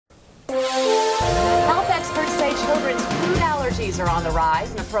Health experts say children's food allergies are on the rise,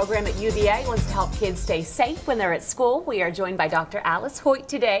 and a program at UVA wants to help kids stay safe when they're at school. We are joined by Dr. Alice Hoyt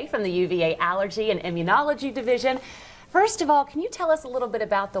today from the UVA Allergy and Immunology Division. First of all, can you tell us a little bit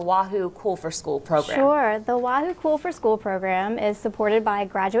about the Wahoo Cool for School program? Sure. The Wahoo Cool for School program is supported by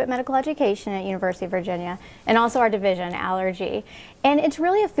Graduate Medical Education at University of Virginia and also our division, Allergy. And it's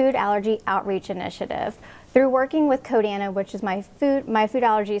really a food allergy outreach initiative. Through working with CODANA, which is my food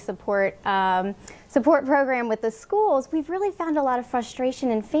allergy support program with the schools, we've really found a lot of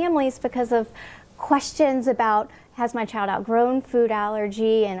frustration in families because of questions about, has my child outgrown food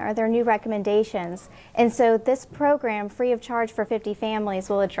allergy, and are there new recommendations? And so this program, free of charge for 50 families,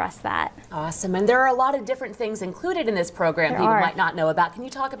 will address that. Awesome. And there are a lot of different things included in this program people might not know about. Can you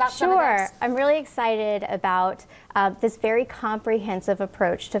talk about some of those? Sure. I'm really excited about this very comprehensive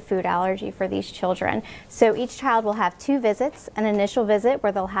approach to food allergy for these children. So each child will have 2 visits, an initial visit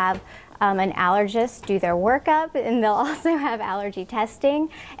where they'll have an allergist do their workup, and they'll also have allergy testing,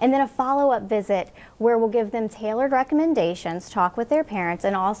 and then a follow-up visit where we'll give them tailored recommendations, talk with their parents,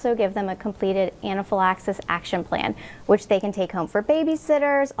 and also give them a completed anaphylaxis action plan, which they can take home for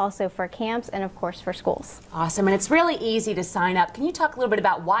babysitters, also for camps, and of course for schools. Awesome, and it's really easy to sign up. Can you talk a little bit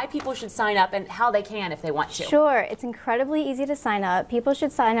about why people should sign up and how they can if they want to? Sure, it's incredibly easy to sign up. People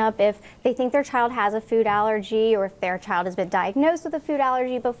should sign up if they think their child has a food allergy or if their child has been diagnosed with a food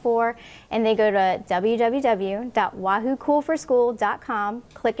allergy before, and they go to www.wahoocoolforschool.com,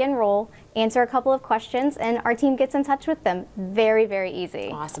 click enroll, answer a couple of questions, and our team gets in touch with them. Very, very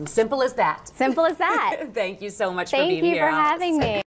easy. Awesome. Simple as that. Simple as that. Thank you so much for being here. Thank you for having me.